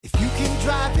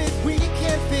drive it, we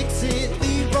can fix it.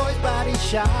 Leroy's Body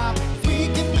Shop. We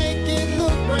can make it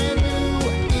look brand new.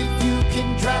 If you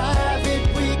can drive it,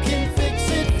 we can fix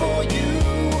it for you.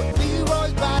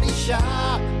 Leroy's Body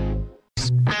Shop.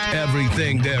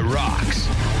 Everything that rocks.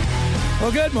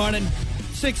 Well, good morning.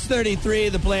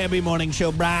 6:33, the Plan B Morning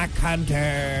Show. Brock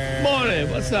Hunter.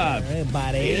 Morning. What's up? Hey,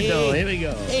 buddy. How you doing? Here we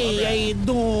go. Hey, how you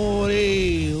doing?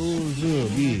 Hey, what's up?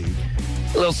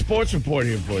 Yeah. A little sports report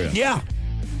here for you. Yeah.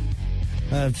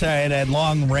 I'm sorry, I had that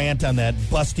long rant on that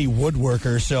busty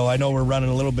woodworker, so I know we're running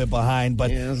a little bit behind, but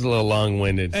Yeah, it's a little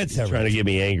long-winded. It's You're trying to get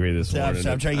me angry this morning.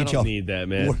 I'm trying to get I you don't need that,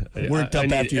 man. worked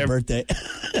up after your birthday.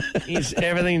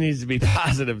 Everything needs to be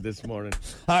positive this morning.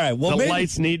 All right, well, The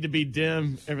lights need to be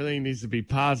dim. Everything needs to be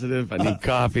positive. I need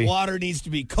coffee. Water needs to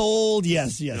be cold.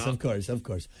 Yes, of course.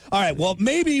 All right, well,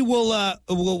 maybe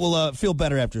we'll feel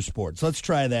better after sports. Let's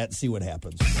try that and see what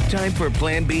happens. Time for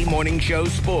Plan B Morning Show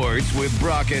Sports with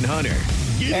Brock and Hunter.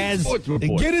 Get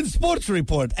in sports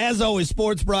report. As always,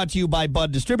 sports brought to you by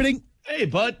Bud Distributing. Hey,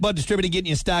 bud. Bud Distributing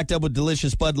getting you stocked up with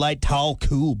delicious Bud Light, Tall,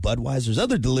 Cool, Budweiser's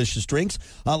other delicious drinks,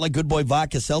 like Good Boy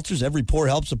Vodka Seltzers, Every Pour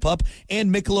Helps a Pup,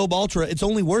 and Michelob Ultra. It's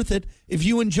only worth it if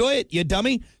you enjoy it, you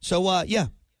dummy. So, yeah.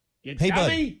 Hey,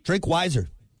 Bud, drink wiser.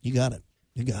 You got it.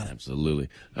 Absolutely.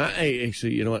 Hey,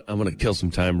 actually, you know what? I'm going to kill some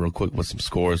time real quick with some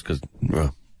scores because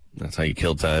that's how you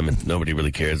kill time, and nobody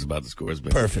really cares about the scores.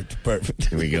 But Perfect.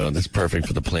 Here we go. That's perfect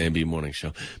for the Plan B Morning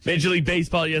Show. Major League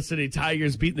Baseball yesterday,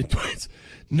 Tigers beating the Twins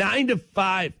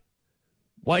 9-5.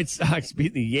 White Sox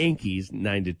beating the Yankees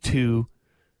 9-2.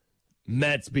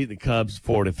 Mets beating the Cubs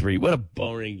 4-3. What a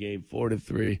boring game,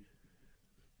 4-3.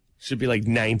 Should be like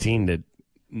 19-9.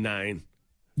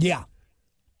 Yeah.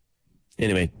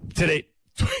 Anyway, today,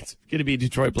 Twins going to be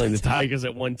Detroit playing the Tigers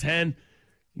at 1:10.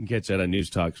 You can catch that on News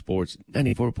Talk Sports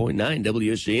 94.9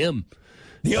 WSJM.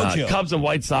 The Ocho. Cubs and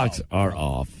White Sox are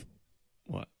off.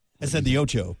 What? I said the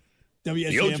Ocho.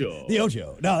 WSJM. Ocho. The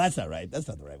Ocho. No, that's not right. That's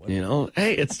not the right one. You know,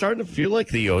 hey, it's starting to feel like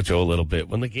the Ocho a little bit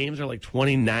when the games are like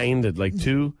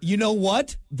 29-2. You know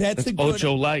what? That's a good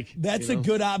Ocho-like. That's a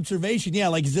good observation. Yeah,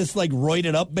 like is this like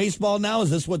roided up baseball now? Is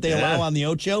this what they allow on the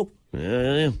Ocho?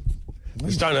 Yeah.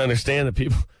 I'm starting to understand that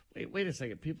people. Wait a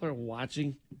second. People are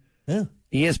watching. Yeah.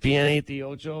 ESPN 8 the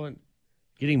Ocho and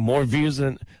getting more views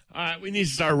than. All right, we need to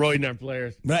start roiding our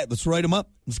players. Right, let's roid them up.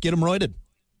 Let's get them roided.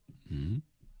 Mm-hmm.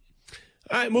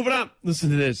 All right, moving on. Listen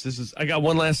to this. I got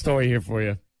one last story here for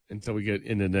you until we get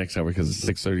into the next hour because it's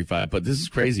 6:35. But this is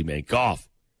crazy, man. Golf.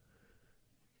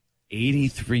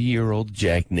 83-year-old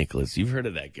Jack Nicklaus. You've heard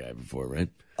of that guy before, right?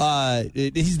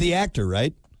 He's the actor,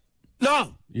 right?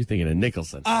 No, you're thinking of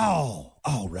Nicholson. Oh,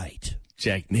 right.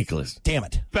 Jack Nicklaus. Damn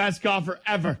it. Best golfer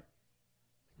ever.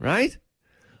 Right?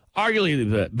 Arguably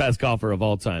the best golfer of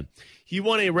all time. He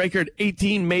won a record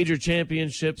 18 major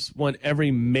championships, won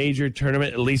every major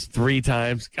tournament at least 3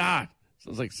 times. God,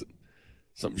 sounds like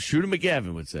something Shooter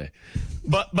McGavin would say.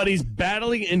 But he's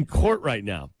battling in court right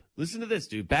now. Listen to this,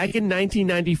 dude. Back in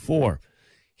 1994,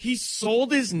 he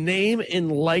sold his name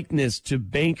and likeness to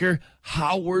banker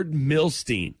Howard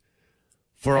Milstein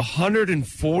for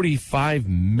 $145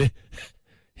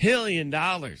 million.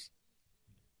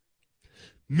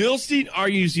 Milstein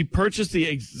argues he purchased the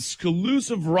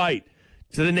exclusive right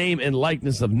to the name and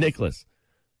likeness of Nicklaus.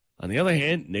 On the other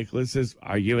hand, Nicklaus is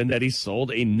arguing that he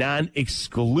sold a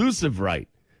non-exclusive right.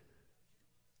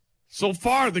 So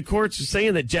far, the courts are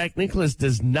saying that Jack Nicklaus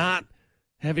does not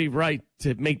have a right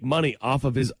to make money off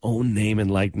of his own name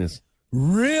and likeness.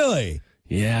 Really?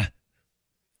 Yeah.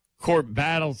 Court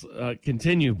battles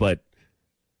continue, but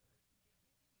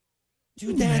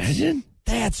dude, imagine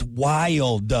that's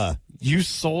wild. You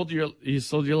sold your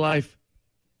life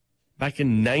back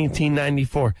in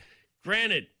 1994.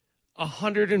 Granted,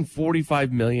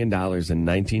 $145 million in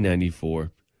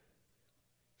 1994.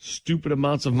 Stupid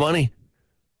amounts of money.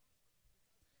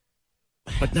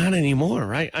 But not anymore,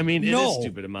 right? I mean, it is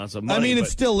stupid amounts of money. I mean, it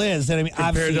still is. And I mean,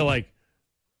 compared to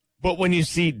but when you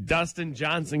see Dustin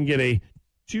Johnson get a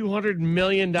 $200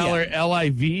 million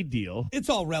LIV deal. It's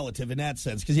all relative in that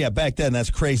sense. Because, back then, that's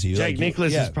crazy. Jack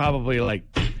Nicklaus is probably like,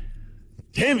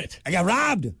 damn it. I got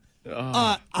robbed.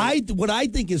 What I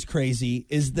think is crazy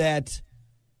is that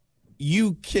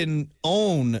you can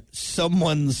own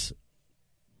someone's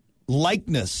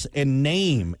likeness and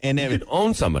name. And you can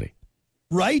own somebody.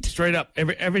 Right? Straight up.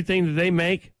 Everything that they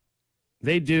make,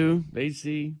 they do, they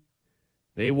see,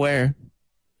 they wear.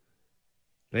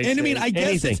 I mean, I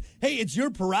guess it's your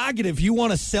prerogative. You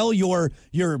want to sell your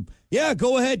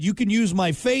go ahead. You can use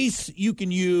my face. You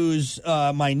can use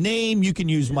my name. You can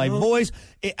use my voice.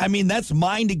 I mean, that's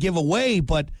mine to give away,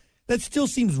 but that still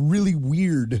seems really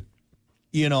weird,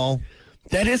 That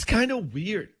is kind of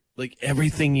weird. like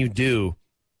everything you do,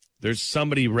 there's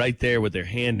somebody right there with their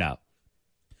hand out.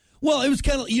 Well, it was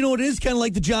kind of, it is kind of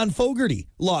like the John Fogerty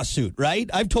lawsuit, right?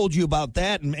 I've told you about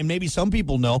that, and maybe some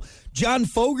people know. John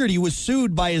Fogerty was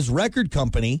sued by his record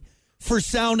company for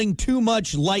sounding too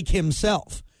much like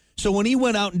himself. So when he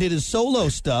went out and did his solo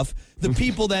stuff, the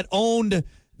people that owned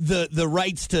the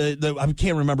rights to I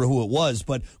can't remember who it was,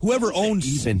 but whoever owned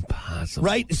even possible,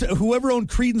 right? So whoever owned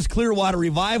Creedence Clearwater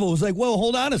Revival was like, well,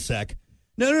 hold on a sec.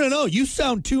 No. You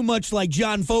sound too much like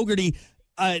John Fogerty.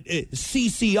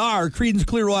 CCR, Creedence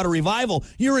Clearwater Revival,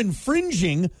 you're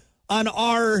infringing on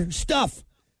our stuff.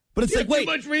 But it's like, wait.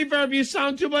 Too much reverb, you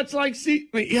sound too much like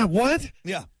Yeah, what?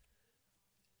 Yeah.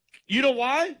 You know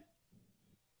why?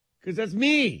 Because that's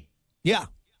me. Yeah.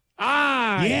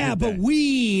 Yeah, but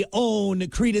we own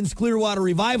Creedence Clearwater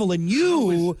Revival, and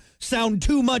you sound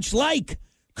too much like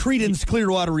Creedence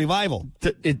Clearwater Revival.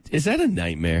 Is that a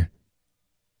nightmare?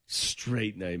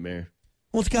 Straight nightmare.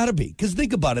 Well, it's got to be, because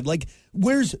think about it. Like,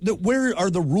 where are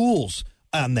the rules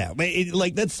on that?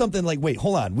 Like, that's something like, wait,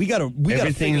 hold on, we got to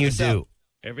everything you do, out.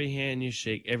 Every hand you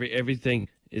shake, everything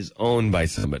is owned by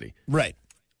somebody, right?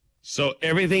 So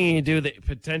everything you do that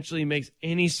potentially makes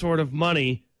any sort of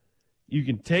money, you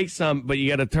can take some, but you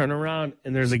got to turn around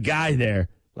and there's a guy there,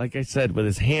 like I said, with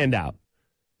his hand out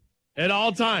at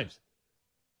all times.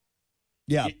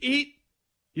 Yeah, you eat,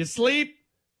 you sleep,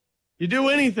 you do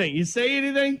anything, you say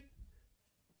anything.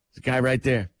 There's a guy right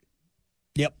there.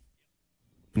 Yep.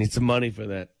 Need some money for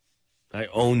that. I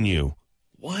own you.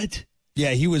 What?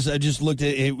 Yeah, he was. I just looked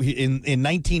at it, in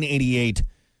 1988.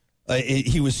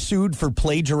 He was sued for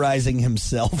plagiarizing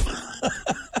himself.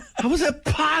 How was that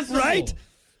possible?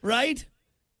 Right.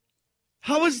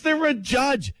 How is there a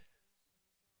judge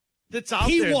that's out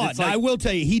there? He won. That's like, I will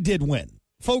tell you, he did win.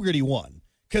 Fogerty won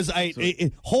because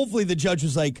hopefully the judge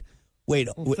was like, wait.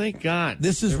 Well, thank God.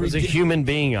 There was a human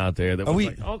being out there that was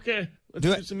like, okay, let's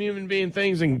do some human being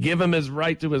things and give him his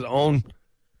right to his own.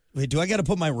 Wait, do I got to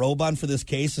put my robe on for this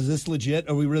case? Is this legit?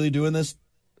 Are we really doing this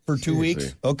for 2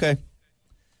 weeks? Okay.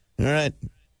 All right.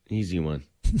 Easy one.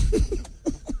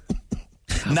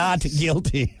 Not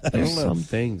guilty. There's some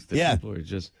things that people are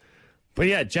just. But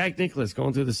yeah, Jack Nicklaus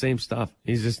going through the same stuff.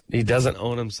 He doesn't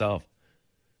own himself.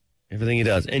 Everything he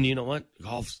does. And you know what?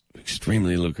 Golf's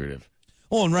extremely lucrative.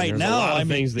 Oh, and right now, a lot of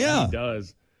things that he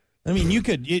does. I mean, you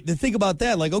could think about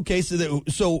that. Like, okay, so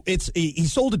it's he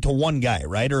sold it to one guy,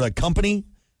 right, or a company.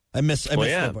 I missed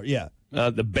that part. Yeah.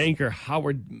 The banker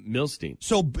Howard Milstein.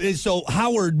 So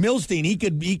Howard Milstein, he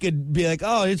could be like,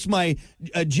 oh, it's my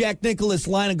Jack Nicklaus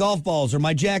line of golf balls, or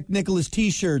my Jack Nicklaus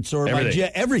T-shirts, or everything.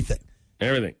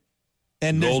 Everything.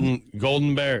 And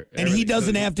Golden Bear. And he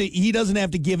doesn't have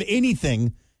to give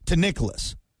anything to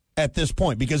Nicklaus at this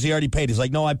point because he already paid. He's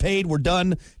like, no, I paid. We're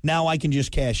done. Now I can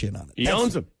just cash in on it. He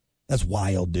owns them. That's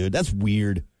wild, dude. That's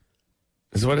weird.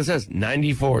 This is what it says.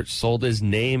 94 sold his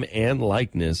name and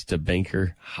likeness to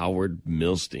banker Howard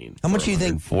Milstein. How much do you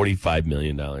think? $45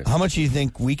 million. How much do you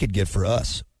think we could get for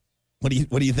us? What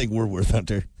do you think we're worth,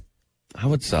 Hunter? I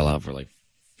would sell out for like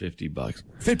 $50.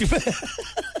 50.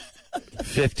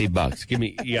 $50. Give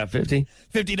me. You got 50?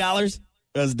 $50.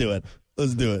 Let's do it.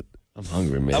 I'm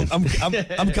hungry, man. I'm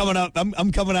coming out.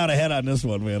 I'm coming out ahead on this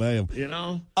one, man. I am. You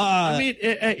know. I mean,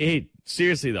 hey,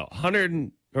 seriously though,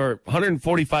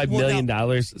 $145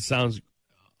 million sounds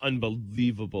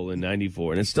unbelievable in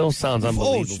 '94, and it still sounds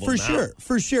unbelievable.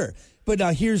 For sure. But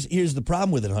now here's the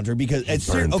problem with it, Hunter, because it's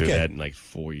burned through that in like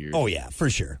 4 years. Oh yeah, for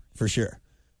sure.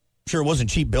 Sure, it wasn't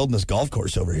cheap building this golf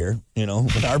course over here, in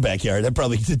our backyard. That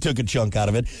probably took a chunk out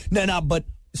of it. No, but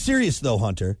serious though,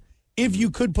 Hunter, if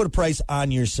you could put a price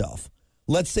on yourself,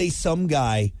 let's say some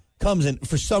guy comes in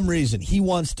for some reason, he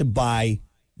wants to buy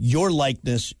your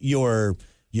likeness, your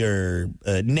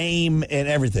name and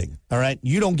everything. All right,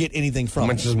 you don't get anything from it.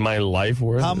 How much is my life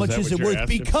worth? How much is it worth?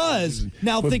 Because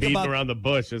now think about around the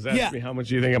bush. Is asking me how much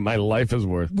do you think my life is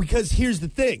worth? Because here's the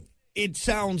thing. It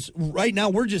sounds right now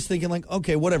we're just thinking like,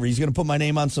 okay, whatever. He's going to put my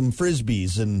name on some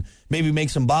Frisbees and maybe make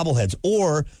some bobbleheads.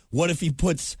 Or what if he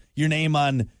puts your name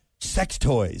on sex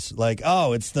toys? Like,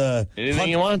 oh, it's anything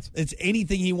he wants. It's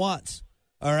anything he wants.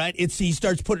 All right. He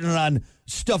starts putting it on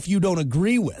stuff you don't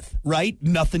agree with, right?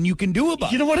 Nothing you can do about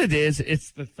it. You know what it is?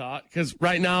 It's the thought. Because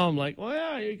right now I'm like, well,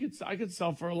 yeah, I could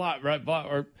sell for a lot, right?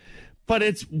 But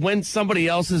it's when somebody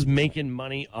else is making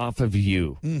money off of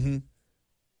you. Mm-hmm.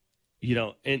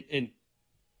 And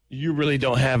you really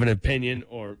don't have an opinion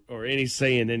or any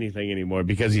say in anything anymore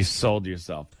because you sold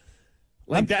yourself.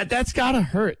 Like that's got to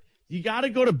hurt. You got to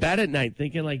go to bed at night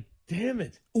thinking like, damn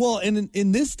it. Well, and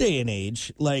in this day and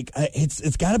age, like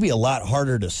it's got to be a lot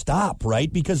harder to stop,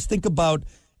 right? Because think about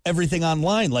everything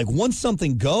online. Like once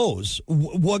something goes,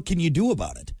 what can you do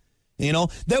about it? You know,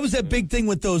 that was that big thing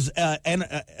with those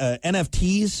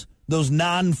NFTs, those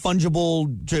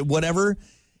non-fungible whatever.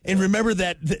 And remember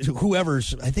that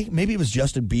whoever's, I think maybe it was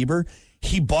Justin Bieber,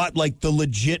 he bought like the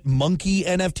legit monkey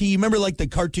NFT. You remember like the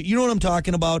cartoon? You know what I'm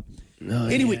talking about? No,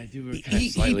 anyway, I do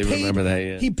slightly remember that.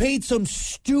 Yeah. He paid some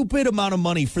stupid amount of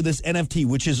money for this NFT,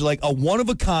 which is like a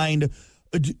one-of-a-kind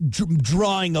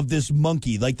drawing of this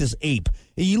monkey, like this ape.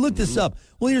 And you look this up.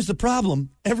 Well, here's the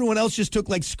problem. Everyone else just took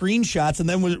like screenshots and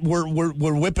then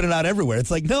we're whipping it out everywhere.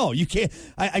 It's like, no, you can't.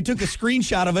 I took a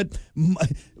screenshot of it,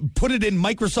 put it in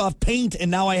Microsoft Paint, and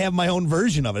now I have my own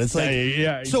version of it. It's like,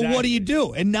 exactly. So what do you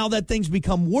do? And now that thing's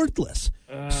become worthless.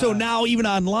 So now even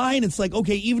online, it's like,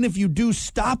 okay, even if you do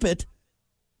stop it,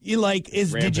 you like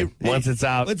once it's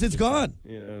out, it's gone.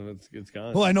 Yeah, it's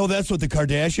gone. Well, I know that's what the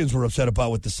Kardashians were upset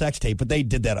about with the sex tape, but they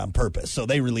did that on purpose. So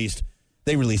they released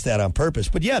that on purpose.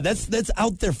 But yeah, that's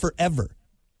out there forever.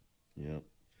 Yeah.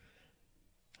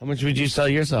 How much would you sell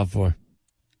yourself for?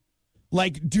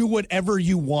 Like, do whatever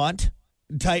you want.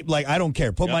 Type like, I don't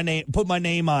care. Put my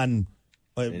name on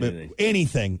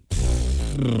anything.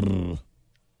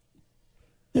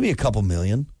 Maybe a couple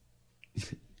million.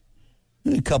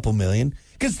 Maybe a couple million.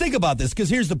 Because think about this, because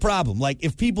here's the problem. Like,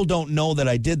 if people don't know that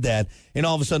I did that, and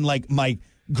all of a sudden, like, my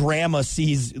grandma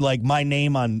sees, like, my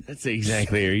name on... That's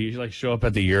exactly. Or you, like, show up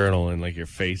at the urinal and, like, your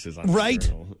face is on the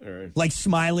urinal. Or... Like,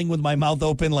 smiling with my mouth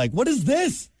open, like, what is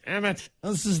this? Damn it.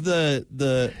 This is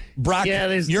the Brock urinal.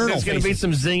 There's going to be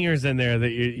some zingers in there that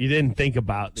you didn't think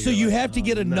about. So you have to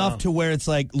get enough to where it's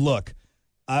like, look,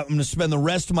 I'm going to spend the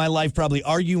rest of my life probably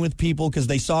arguing with people because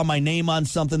they saw my name on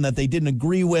something that they didn't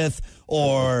agree with,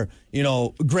 or, you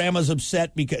know, grandma's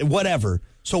upset because whatever.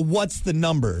 So what's the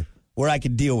number where I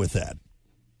could deal with that?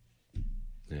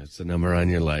 Yeah, it's the number on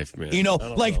your life, man. You know,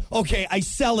 like, okay, I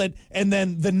sell it, and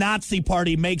then the Nazi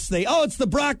party makes it's the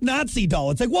Brock Nazi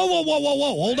doll. It's like, whoa,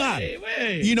 hold on.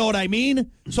 Wait. You know what I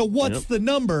mean? So what's the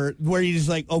number where you're just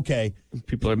like, okay.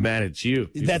 People are mad at you.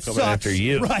 That sucks. After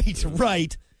you.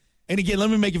 Right. And again, let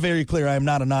me make it very clear. I am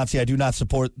not a Nazi. I do not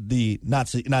support the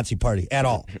Nazi party at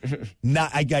all.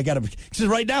 I got to, because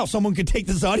right now someone could take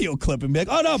this audio clip and be like,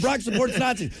 oh, no, Brock supports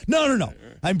Nazis. No.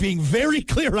 I'm being very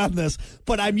clear on this,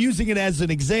 but I'm using it as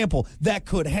an example. That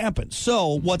could happen.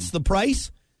 So what's the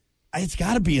price? It's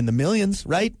got to be in the millions,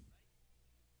 right?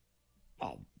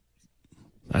 Oh,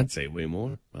 I'd say way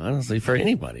more, honestly, for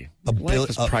anybody. Life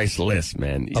is priceless,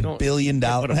 man. $1 billion.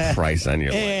 Put a price on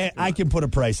your life. I can put a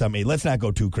price on me. Let's not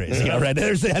go too crazy. All right,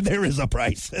 there is a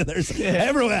price.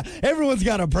 Everyone's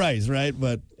got a price, right?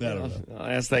 But I don't know.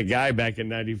 I asked that guy back in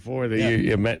 '94 that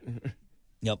you met.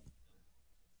 Yep.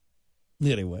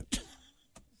 Anyway,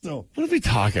 so what are we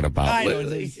talking about?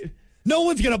 No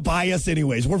one's gonna buy us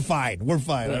anyways. We're fine. All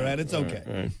right, it's okay.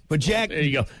 All right. But Jack, there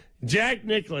you go. Jack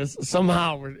Nicklaus,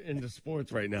 somehow we're into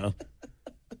sports right now.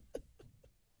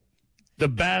 The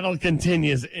battle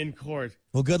continues in court.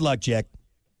 Well, good luck, Jack.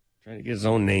 Trying to get his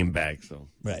own name back, so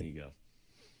right. There you go.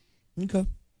 Okay.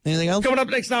 Anything else? Coming up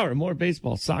next hour, more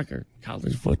baseball, soccer,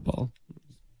 college football.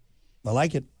 I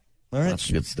like it. All right.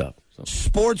 That's good stuff. So.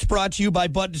 Sports brought to you by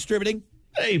Bud Distributing.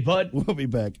 Hey, Bud. We'll be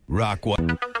back. Rock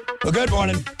one. Well, good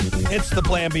morning. It's the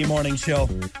Plan B Morning Show.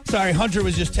 Sorry, Hunter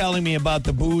was just telling me about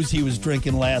the booze he was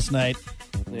drinking last night.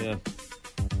 Yeah.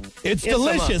 It's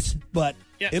delicious, but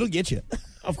it'll get you.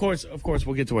 Of course,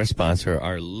 we'll get to our sponsor,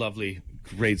 our lovely,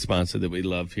 great sponsor that we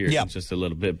love here in just a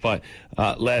little bit. But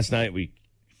last night we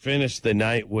finished the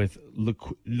night with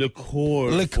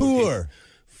liqueur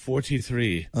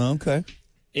 43. Okay.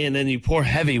 And then you pour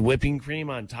heavy whipping cream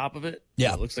on top of it.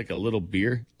 Yeah. It looks like a little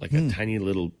beer, like a tiny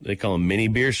little, they call them mini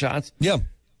beer shots. Yeah.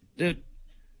 Dude.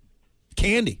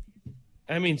 Candy.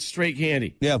 I mean, straight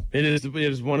candy. Yeah. It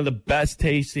is one of the best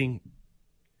tasting.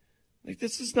 Like,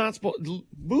 this is not supposed,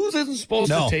 booze isn't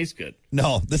supposed to taste good.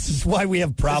 No, this is why we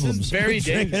have problems. This is very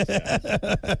dangerous,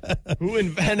 guys. Who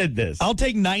invented this? I'll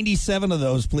take 97 of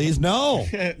those, please. No,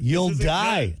 you'll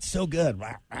die. It's so good.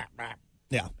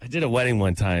 Yeah. I did a wedding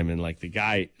one time, and like the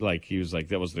guy, like he was like,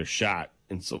 that was their shot.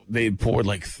 And so they poured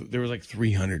there was like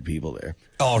 300 people there.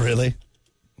 Oh, really?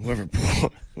 Whoever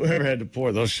had to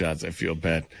pour those shots, I feel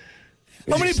bad.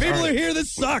 How many people are here?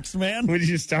 This sucks, man. When did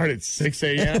you start at 6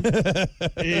 a.m.?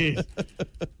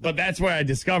 But that's where I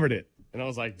discovered it. And I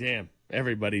was like, damn,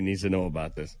 everybody needs to know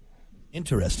about this.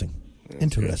 Interesting. That's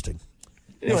interesting.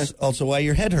 Anyway. That's also why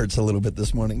your head hurts a little bit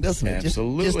this morning, doesn't it?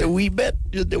 Absolutely. Just a wee bit.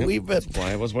 Just a wee bit. That's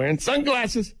why I was wearing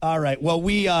sunglasses. All right. Well,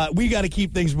 we got to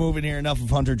keep things moving here. Enough of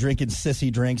Hunter drinking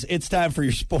sissy drinks. It's time for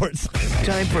your sports.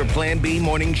 Time for Plan B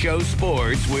Morning Show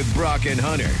Sports with Brock and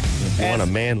Hunter. If you want a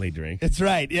manly drink. That's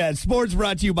right. Yeah, sports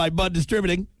brought to you by Bud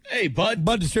Distributing. Hey, Bud.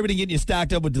 Bud Distributing getting you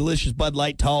stocked up with delicious Bud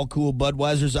Light, Tall, Cool,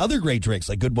 Budweiser's, other great drinks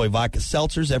like Good Boy Vodka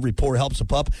Seltzers, Every Pour Helps a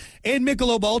Pup, and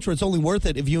Michelob Ultra. It's only worth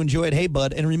it if you enjoy it. Hey,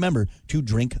 Bud, and remember to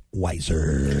drink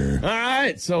wiser. All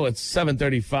right, so it's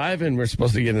 7:35, and we're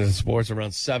supposed to get into sports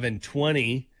around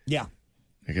 7:20. Yeah.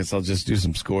 I guess I'll just do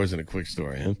some scores and a quick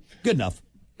story, huh? Good enough.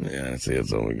 Yeah, that's it.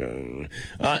 That's all we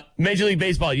got. Major League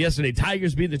Baseball yesterday.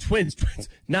 Tigers beat the Twins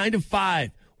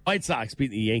 9-5. White Sox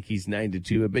beat the Yankees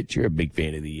 9-2. I bet you're a big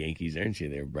fan of the Yankees, aren't you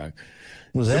there, Brock?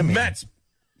 What does that mean? Mets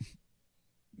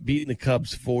beating the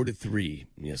Cubs 4-3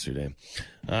 yesterday.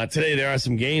 Today there are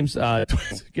some games.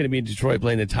 Twins going to be in Detroit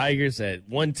playing the Tigers at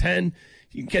 1:10.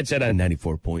 You can catch that on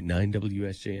 94.9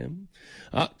 WSJM.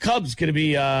 Cubs going to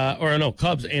be,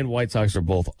 Cubs and White Sox are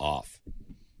both off.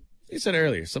 You said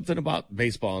earlier, something about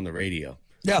baseball on the radio.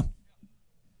 Yeah.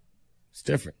 It's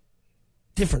different.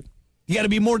 Different. You got to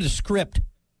be more descript.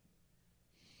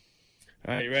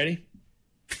 All right, you ready?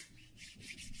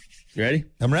 You ready?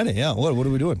 I'm ready, yeah. What are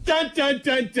we doing? Dun, dun,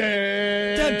 dun,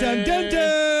 dun. Dun, dun, dun,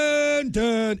 dun,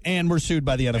 dun. And we're sued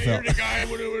by the NFL.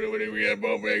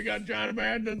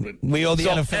 We owe the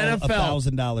NFL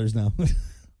 $1,000 now.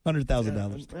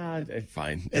 $100,000.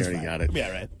 Fine. It's Already fine. got it. Yeah,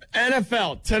 right.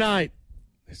 NFL tonight.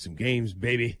 There's some games,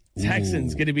 baby.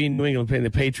 Texans going to be in New England playing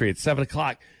the Patriots, 7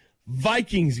 o'clock.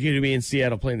 Vikings going to be in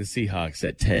Seattle playing the Seahawks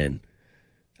at 10.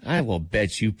 I will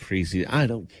bet you preseason. I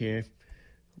don't care.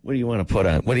 What do you want to put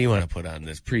on? What do you want to put on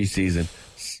this preseason?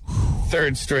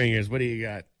 Third stringers. What do you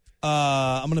got?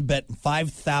 I'm going to bet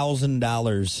 $5,000.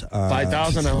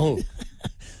 $5,000 on who?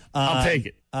 I'll take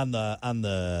it. On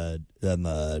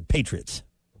the Patriots.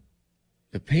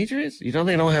 The Patriots? You don't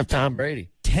think they don't have Tom Brady?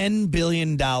 $10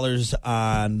 billion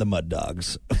on the Mud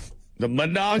Dogs. The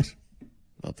Mud Dogs?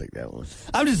 I'll take that one.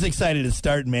 I'm just excited to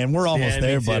start, man. We're almost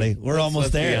there, buddy. We're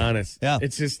almost there. Let's be honest. Yeah.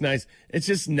 It's just nice. It's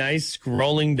just nice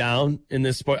scrolling down in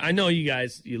this sport. I know you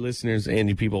guys, you listeners, and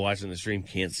you people watching the stream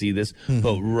can't see this,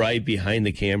 but right behind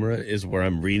the camera is where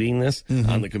I'm reading this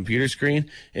on the computer screen.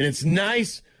 And it's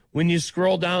nice when you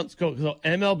scroll down. So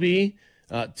MLB,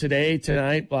 today,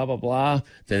 tonight, blah, blah, blah.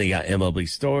 Then they got MLB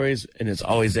stories, and it's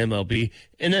always MLB.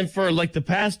 And then for like the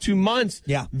past 2 months,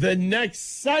 the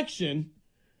next section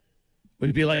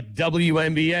would be like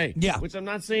WNBA. Yeah. Which I'm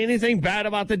not saying anything bad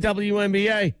about the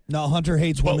WNBA. No, Hunter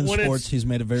hates women's sports. He's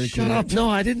made it very clear. Shut up. No,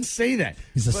 I didn't say that.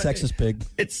 He's a sexist pig.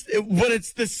 When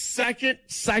it's the second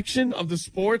section of the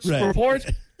sports report.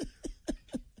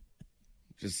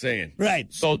 Just saying.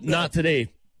 Right. So not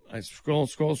today. I scroll.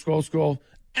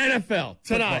 NFL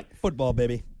tonight. Football,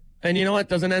 baby. And you know what?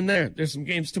 Doesn't end there. There's some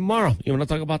games tomorrow. You want to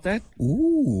talk about that?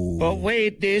 Ooh. But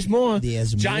wait, there's more.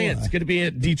 There's Giants more. going to be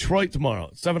at Detroit tomorrow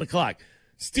at 7 o'clock.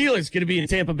 Steelers going to be in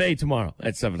Tampa Bay tomorrow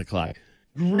at 7 o'clock.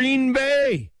 Green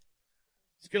Bay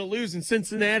is going to lose in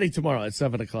Cincinnati tomorrow at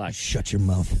 7 o'clock. Shut your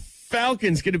mouth.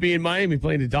 Falcons going to be in Miami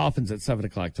playing the Dolphins at 7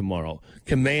 o'clock tomorrow.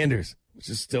 Commanders, which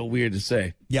is still weird to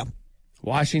say. Yeah.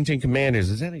 Washington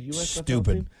Commanders. Is that a U.S.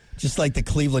 Stupid. team? Just like the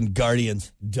Cleveland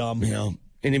Guardians. Dumb. You know,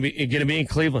 and you're going to be in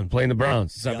Cleveland playing the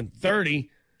Browns. 7:30.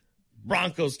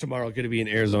 Broncos tomorrow going to be in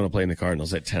Arizona playing the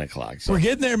Cardinals at 10 o'clock. So. We're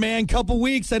getting there, man. Couple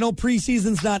weeks. I know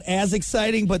preseason's not as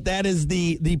exciting, but that is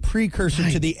the precursor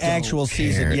to the actual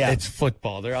season. Yeah, it's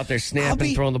football. They're out there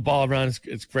snapping, throwing the ball around.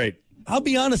 It's great. I'll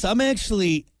be honest. I'm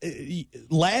actually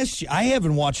last year. I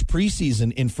haven't watched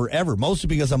preseason in forever, mostly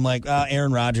because I'm like,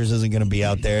 Aaron Rodgers isn't going to be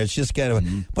out there. It's just kind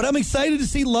of. But I'm excited to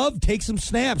see Love take some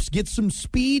snaps, get some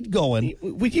speed going.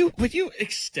 Would you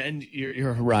extend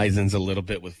your horizons a little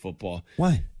bit with football?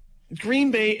 Why?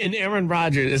 Green Bay and Aaron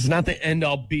Rodgers is not the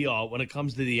end-all, be-all when it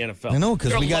comes to the NFL. I know, because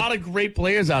there are a lot of great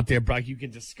players out there, Brock, you can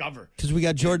discover. Because we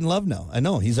got Jordan Love now. I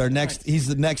know. He's our next. He's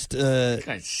the next. This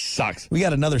guy sucks. We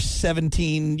got another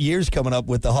 17 years coming up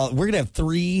with the Hall. We're going to have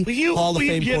 3 Hall of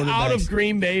Fame quarterbacks. Will you get out of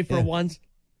Green Bay for once?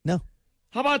 No.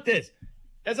 How about this?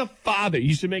 As a father,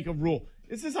 you should make a rule.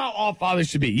 This is how all fathers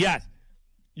should be. Yes.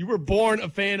 You were born a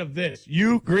fan of this.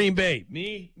 You, Green Bay.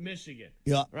 Me, Michigan.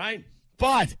 Yeah. Right?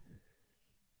 But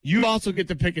you also get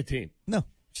to pick a team. No,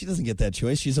 she doesn't get that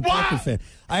choice. She's a Packer fan.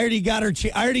 I already got her.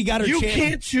 You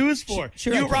can't choose for her.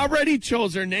 Sure you already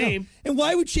chose her name. No. And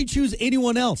why would she choose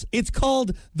anyone else? It's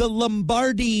called the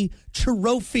Lombardi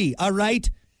Trophy, all right?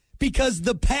 Because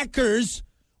the Packers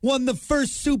won the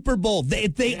first Super Bowl.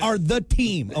 They are the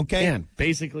team, okay? Yeah,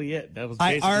 basically it. That was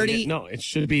basically it. No, it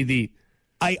should be the...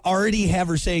 I already have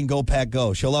her saying, go, Pack,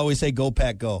 go. She'll always say, go,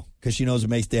 Pack, go, because she knows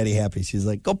it makes Daddy happy. She's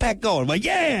like, go, Pack, go. I'm like,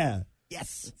 yeah.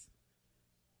 Yes.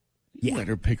 Let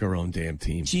her pick her own damn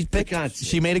team. She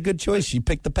made a good choice. She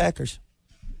picked the Packers.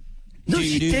 No,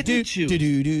 she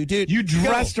didn't. You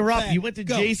dressed her up. You went to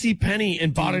JCPenney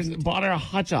and bought her a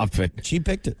Hutch outfit. She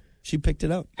picked it. She picked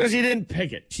it out. No, she didn't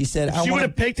pick it. She said, if she would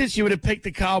have picked it, she would have picked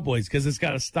the Cowboys because it's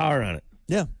got a star on it.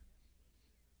 Yeah.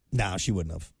 No, she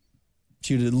wouldn't have.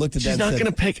 She would have looked at that. She's not going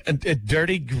to pick a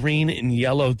dirty green and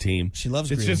yellow team. She loves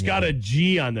green. It's just got a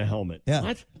G on the helmet. Yeah.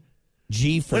 What?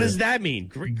 G for. What does that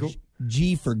mean?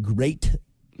 G for great.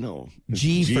 No.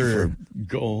 G for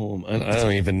go home. I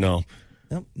don't even know.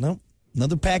 No.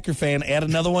 Another Packer fan. Add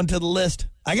another one to the list.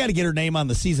 I got to get her name on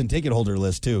the season ticket holder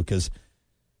list, too, because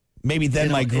maybe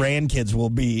then my grandkids will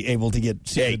be able to get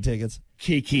season tickets.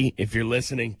 Kiki, if you're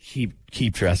listening, keep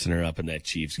dressing her up in that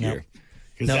Chiefs gear.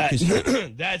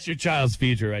 Because that's your child's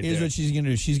future right there. Here's what she's going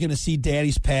to do. She's going to see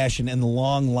Daddy's passion and the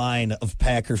long line of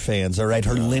Packer fans, all right?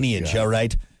 Her lineage, all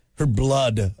right? Her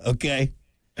blood, okay?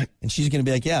 And she's going to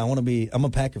be like, yeah, I'm a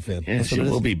Packer fan. Yeah, she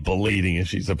will be bleeding if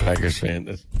she's a Packers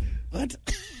fan. What?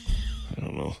 I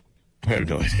don't know. I have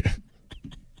no idea.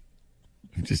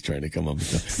 I'm just trying to come up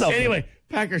with something. Anyway,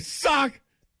 Packers suck.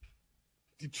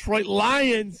 Detroit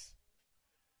Lions.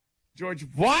 George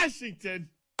Washington.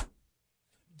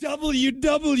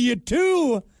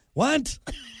 WW2. What?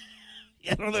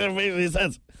 I don't think that makes any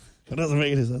sense. That doesn't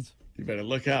make any sense. You better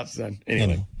look out, son.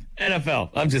 Anyway,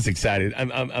 NFL. I'm just excited.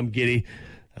 I'm giddy.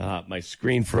 My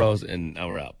screen froze, and now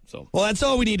we're out. So, well, that's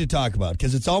all we need to talk about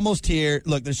because it's almost here.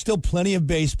 Look, there's still plenty of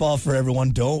baseball for everyone.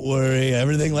 Don't worry,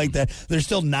 everything like that. There's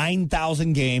still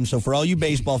 9,000 games, so for all you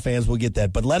baseball fans, we'll get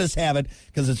that. But let us have it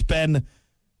because it's been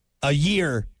a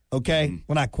year, okay?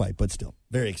 Well, not quite, but still.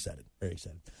 Very excited. Very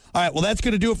excited. All right, well, that's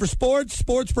going to do it for sports.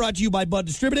 Sports brought to you by Bud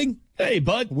Distributing. Hey,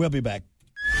 Bud. We'll be back.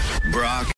 Brock